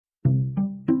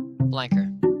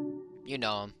Blanker. You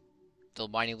know him. The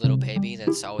whiny little baby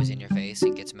that's always in your face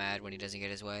and gets mad when he doesn't get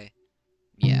his way.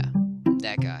 Yeah,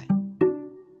 that guy.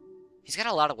 He's got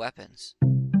a lot of weapons.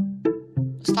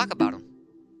 Let's talk about him.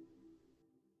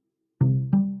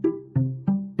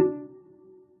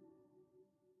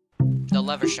 The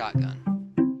lever shotgun.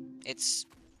 It's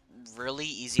really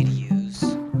easy to use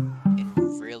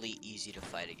and really easy to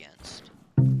fight against.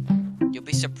 You'll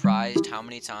be surprised how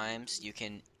many times you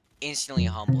can instantly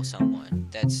humble someone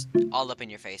that's all up in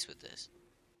your face with this.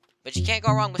 But you can't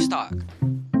go wrong with stock.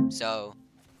 So,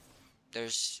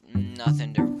 there's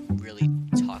nothing to really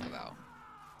talk about.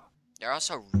 They're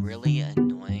also really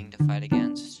annoying to fight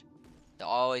against. They'll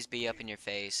always be up in your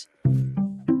face,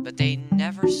 but they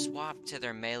never swap to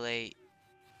their melee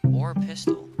or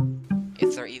pistol,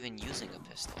 if they're even using a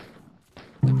pistol.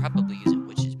 They're probably using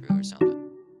Witch's Brew or something.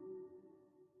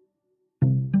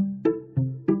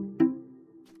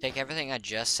 Take everything I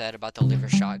just said about the lever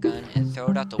shotgun and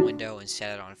throw it out the window and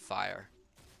set it on fire.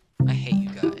 I hate you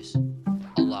guys.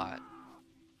 A lot.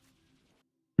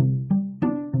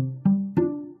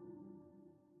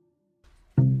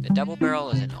 The double barrel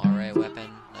is an alright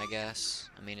weapon, I guess.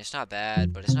 I mean, it's not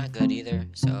bad, but it's not good either,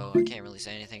 so I can't really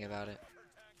say anything about it.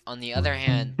 On the other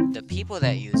hand, the people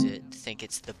that use it think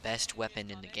it's the best weapon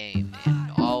in the game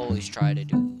and always try to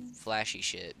do flashy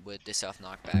shit with the self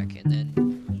knockback and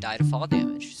then die to fall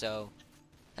damage, so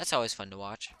that's always fun to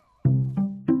watch.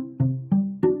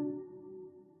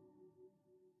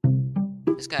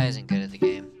 This guy isn't good at the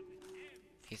game.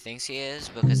 He thinks he is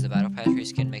because the Battle Pass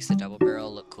reskin makes the double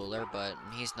barrel look cooler, but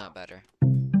he's not better.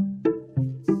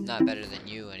 Not better than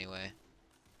you, anyway.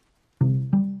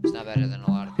 He's not better than a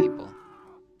lot of people.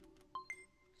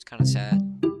 It's kind of sad.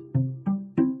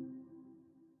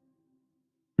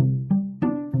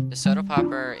 The soda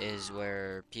popper is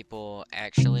where people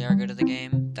actually are good at the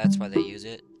game. That's why they use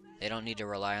it. They don't need to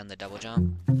rely on the double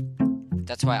jump.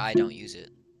 That's why I don't use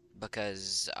it,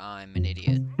 because I'm an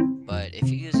idiot. But if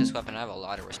you use this weapon, I have a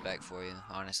lot of respect for you,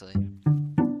 honestly.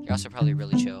 You're also probably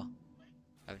really chill.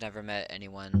 I've never met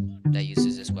anyone that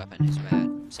uses this weapon who's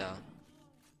mad, so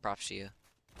props to you.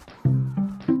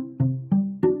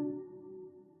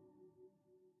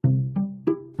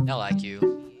 I like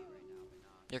you.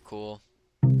 You're cool.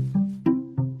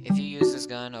 If you use this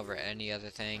gun over any other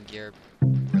thing, you're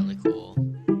really cool.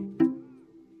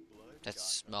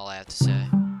 That's all I have to say.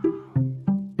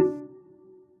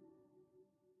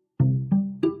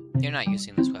 You're not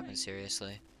using this weapon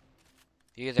seriously.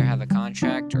 You either have a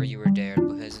contract or you were dared,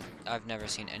 because I've never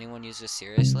seen anyone use this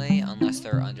seriously unless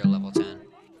they're under level 10.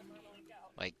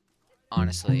 Like,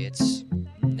 honestly, it's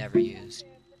never used.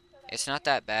 It's not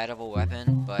that bad of a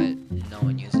weapon, but no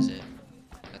one uses it.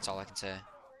 That's all I can say.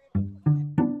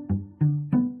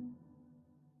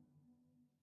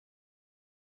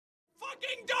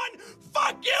 Fucking done!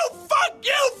 Fuck you! Fuck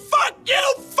you! Fuck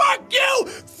you! Fuck you!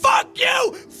 Fuck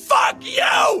you! Fuck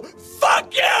you!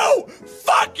 Fuck you!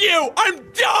 Fuck you!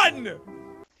 I'm done!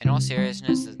 In all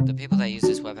seriousness, the people that use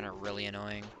this weapon are really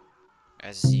annoying,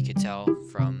 as you could tell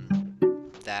from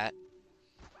that.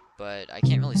 But I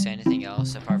can't really say anything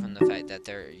else apart from the fact that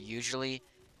they're usually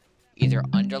either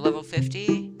under level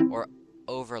 50 or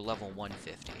over level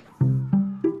 150.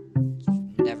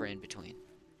 Never in between.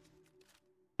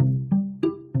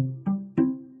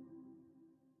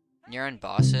 You're in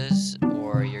bosses,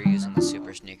 or you're using the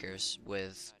super sneakers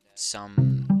with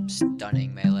some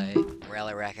stunning melee,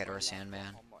 rally racket, or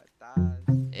sandman.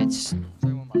 It's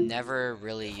never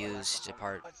really used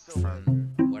apart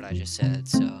from what I just said,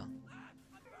 so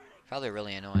probably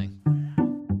really annoying.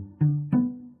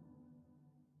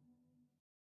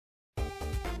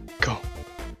 Go.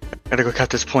 Gotta go cut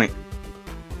this point.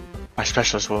 My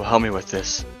specialist will help me with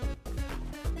this.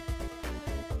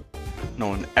 No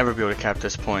one will ever be able to cap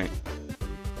this point.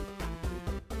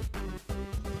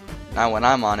 Not when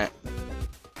I'm on it.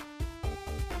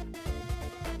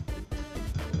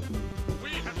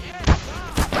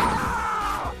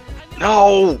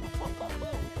 No!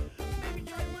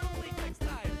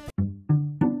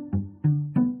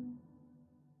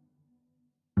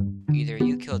 Either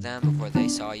you kill them before they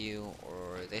saw you,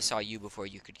 or they saw you before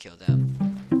you could kill them.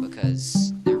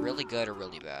 Because they're really good or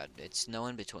really bad. It's no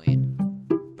in between.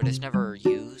 But it's never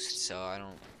used, so I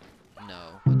don't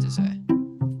know what to say.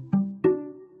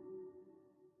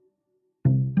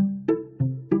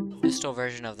 Pistol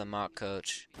version of the mock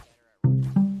coach.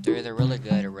 They're either really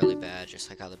good or really bad, just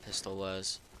like how the pistol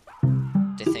was.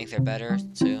 They think they're better,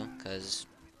 too, because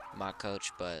mock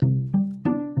coach, but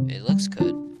it looks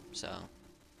good, so.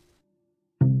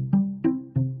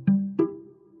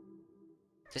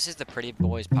 This is the pretty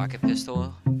boy's pocket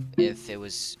pistol, if it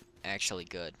was actually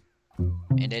good.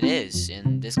 And it is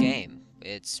in this game.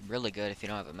 It's really good if you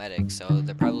don't have a medic, so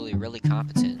they're probably really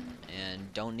competent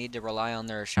and don't need to rely on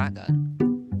their shotgun.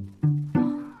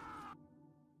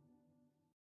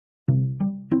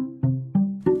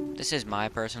 This is my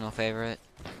personal favorite.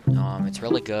 It's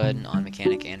really good on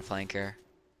mechanic and flanker.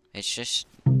 It's just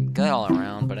good all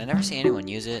around, but I never see anyone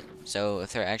use it, so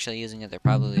if they're actually using it, they're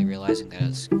probably realizing that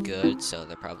it's good, so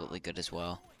they're probably good as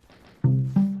well.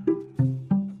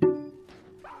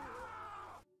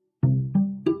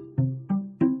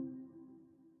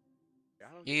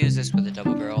 You use this with a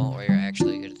double barrel, or you're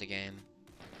actually good at the game.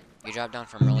 You drop down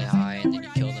from really high, and then you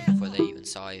kill them before they even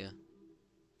saw you.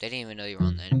 They didn't even know you were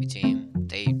on the enemy team.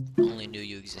 They only knew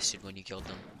you existed when you killed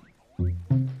them.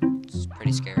 It's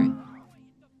pretty scary.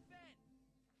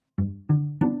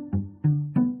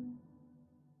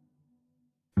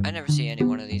 I never see any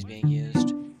one of these being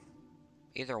used.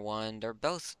 Either one, they're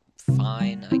both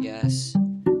fine, I guess.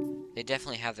 They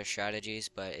definitely have their strategies,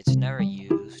 but it's never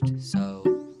used, so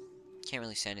can't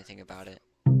really say anything about it.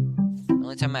 The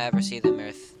only time I ever see them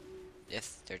are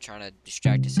if they're trying to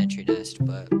distract a sentry nest,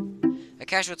 but a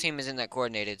casual team isn't that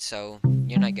coordinated, so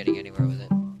you're not getting anywhere with it.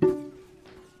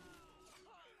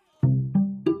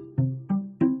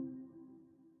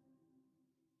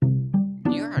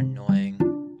 You're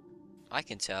annoying. I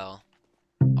can tell.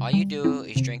 All you do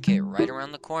is drink it right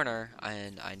around the corner,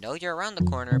 and I know you're around the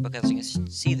corner because I can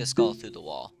see the skull through the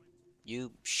wall.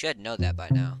 You should know that by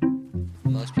now.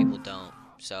 Most people don't,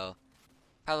 so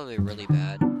probably really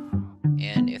bad.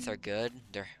 And if they're good,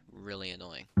 they're really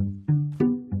annoying.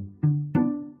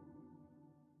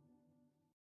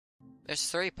 There's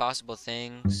 3 possible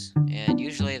things, and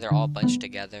usually they're all bunched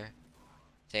together.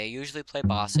 They usually play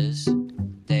bosses,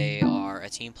 they are a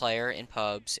team player in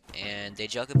pubs, and they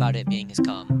joke about it being his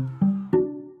cum.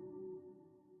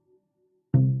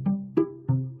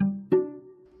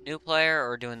 New player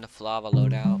or doing the Flava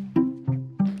loadout.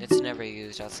 It's never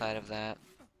used outside of that.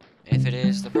 If it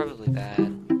is, they're probably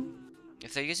bad.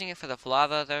 If they're using it for the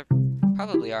Flava, they're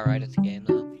probably alright at the game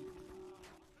though.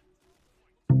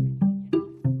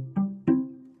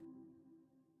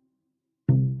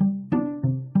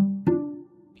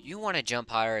 You want to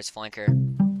jump higher as flanker.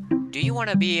 Do you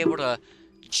want to be able to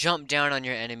jump down on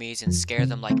your enemies and scare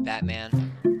them like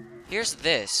Batman? Here's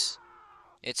this.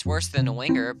 It's worse than a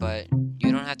winger, but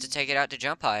you don't have to take it out to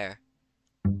jump higher.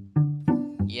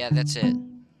 Yeah, that's it.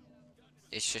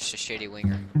 It's just a shitty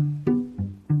winger.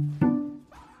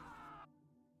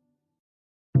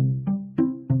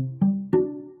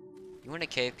 You want to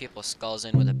cave people's skulls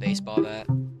in with a baseball bat?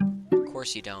 Of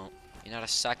course you don't. You're not a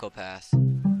psychopath.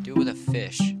 Do it with a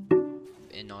fish.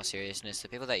 In all seriousness, the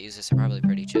people that use this are probably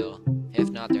pretty chill. If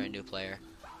not, they're a new player.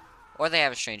 Or they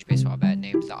have a strange baseball bat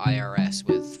named the IRS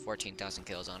with 14,000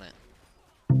 kills on it.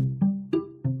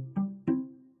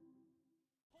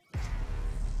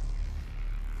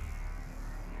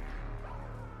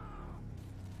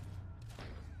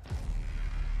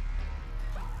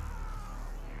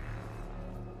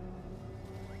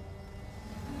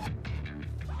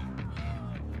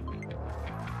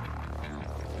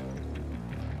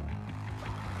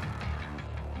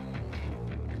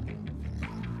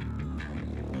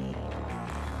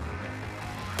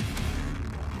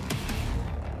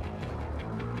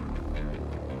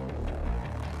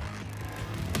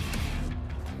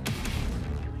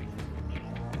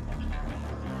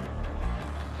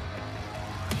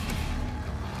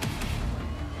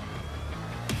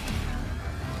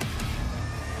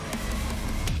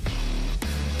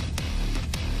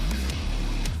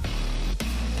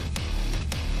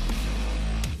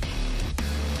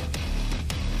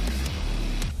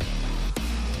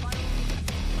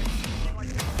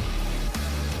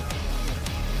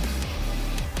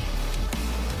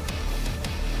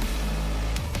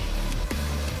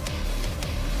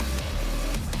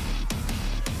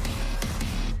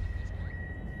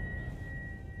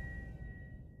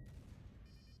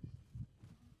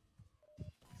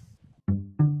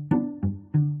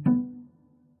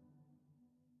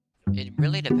 It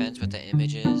really depends what the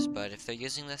image is, but if they're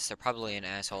using this, they're probably an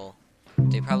asshole.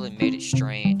 They probably made it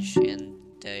strange, and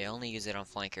they only use it on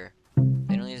flanker.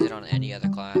 They don't use it on any other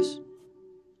class.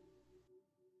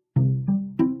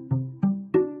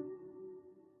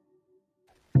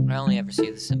 I only ever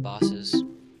see this in bosses.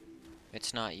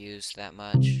 It's not used that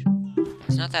much.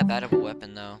 It's not that bad of a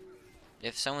weapon, though.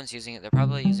 If someone's using it, they're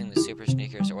probably using the super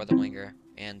sneakers or the winger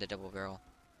and the double barrel.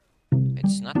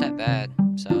 It's not that bad,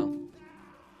 so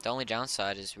the only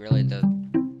downside is really the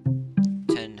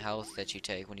 10 health that you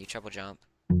take when you triple jump,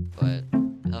 but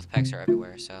health packs are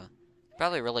everywhere, so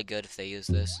probably really good if they use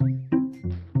this.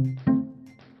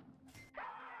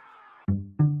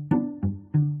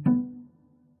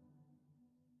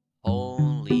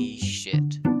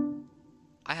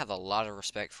 lot of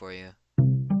respect for you.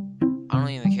 I don't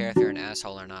even care if you're an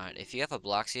asshole or not. If you have a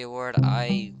Bloxy award,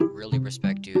 I really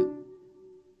respect you.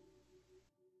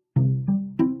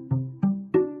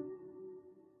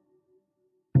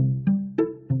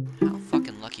 How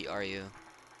fucking lucky are you?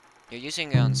 You're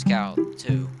using it on Scout,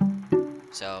 too.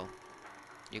 So,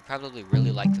 you probably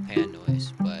really like the pan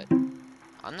noise, but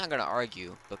I'm not gonna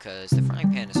argue because the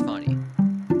frying pan is funny.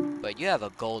 But you have a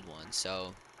gold one,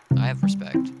 so I have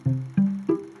respect.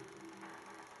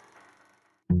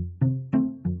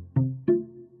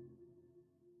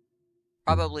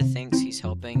 Probably thinks he's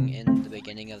helping in the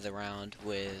beginning of the round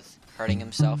with hurting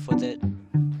himself with it,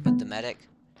 with the medic.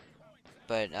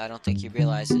 But I don't think he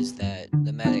realizes that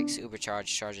the medic's Ubercharge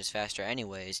charges faster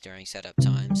anyways during setup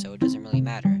time, so it doesn't really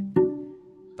matter.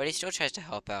 But he still tries to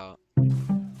help out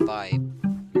by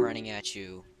running at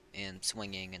you and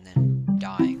swinging and then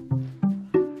dying.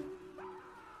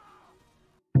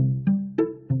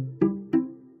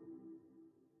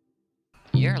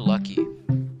 You're lucky.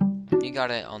 You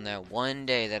got it on that one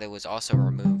day that it was also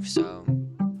removed, so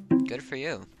good for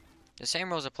you. The same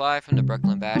rules apply from the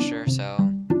Brooklyn Basher,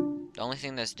 so the only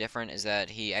thing that's different is that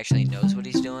he actually knows what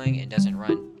he's doing and doesn't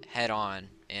run head on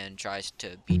and tries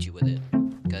to beat you with it,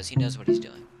 because he knows what he's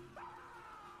doing.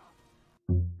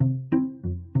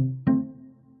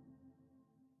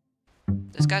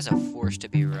 This guy's a force to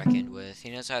be reckoned with. He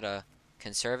knows how to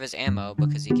conserve his ammo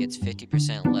because he gets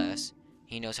 50% less.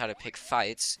 He knows how to pick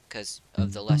fights because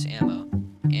of the less ammo.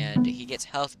 And he gets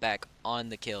health back on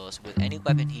the kills with any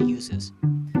weapon he uses.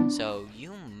 So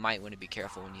you might want to be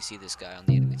careful when you see this guy on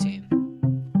the enemy team.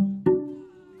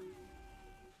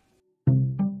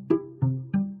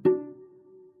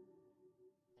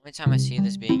 Only time I see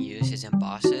this being used is in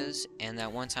bosses, and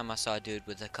that one time I saw a dude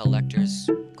with a collector's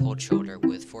cold shoulder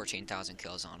with 14,000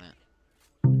 kills on it.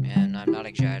 And I'm not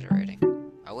exaggerating.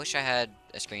 I wish I had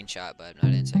a screenshot, but I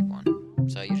didn't take one.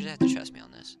 So you just have to trust me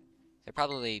on this. They're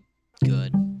probably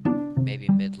good, maybe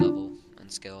mid-level in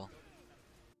skill.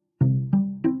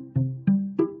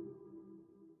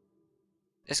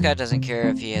 This guy doesn't care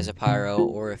if he has a pyro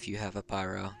or if you have a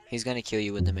pyro. He's gonna kill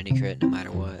you with the mini crit no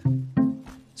matter what.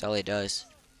 That's all he does.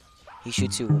 He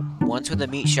shoots you once with a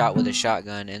meat shot with a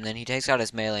shotgun, and then he takes out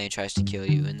his melee and tries to kill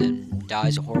you, and then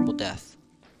dies a horrible death.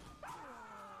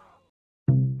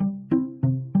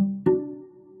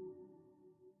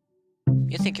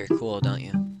 You think you're cool, don't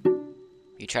you?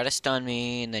 You try to stun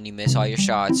me, and then you miss all your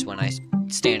shots when I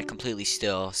stand completely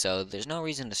still, so there's no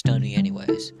reason to stun me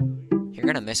anyways. You're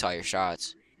gonna miss all your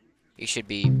shots. You should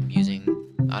be using,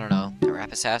 I don't know, a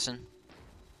rap assassin?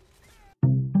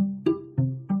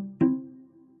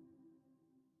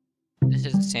 This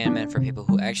is the Sandman for people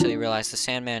who actually realize the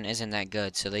Sandman isn't that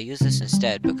good, so they use this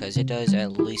instead because it does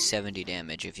at least 70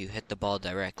 damage if you hit the ball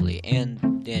directly,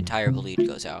 and the entire bleed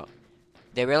goes out.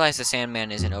 They realize the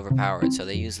Sandman isn't overpowered, so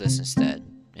they use this instead,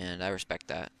 and I respect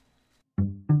that.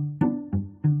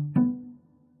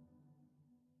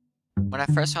 When I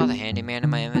first saw the Handyman in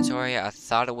my inventory, I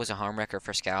thought it was a harm wrecker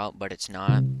for Scout, but it's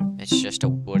not. It's just a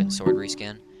wooden sword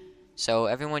reskin. So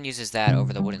everyone uses that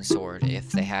over the wooden sword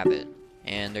if they have it,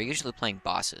 and they're usually playing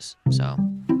bosses, so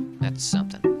that's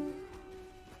something. You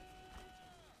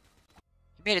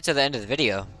made it to the end of the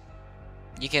video.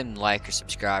 You can like or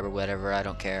subscribe or whatever, I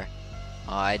don't care.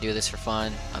 I do this for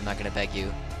fun. I'm not gonna beg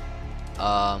you.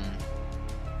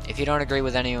 If you don't agree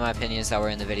with any of my opinions that were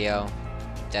in the video,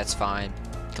 that's fine.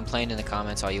 Complain in the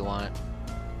comments all you want.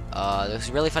 This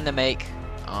was really fun to make.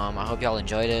 I hope y'all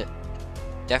enjoyed it.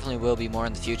 Definitely will be more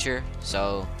in the future,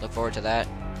 so look forward to that.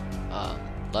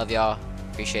 Love y'all.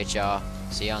 Appreciate y'all.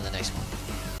 See y'all on the next one.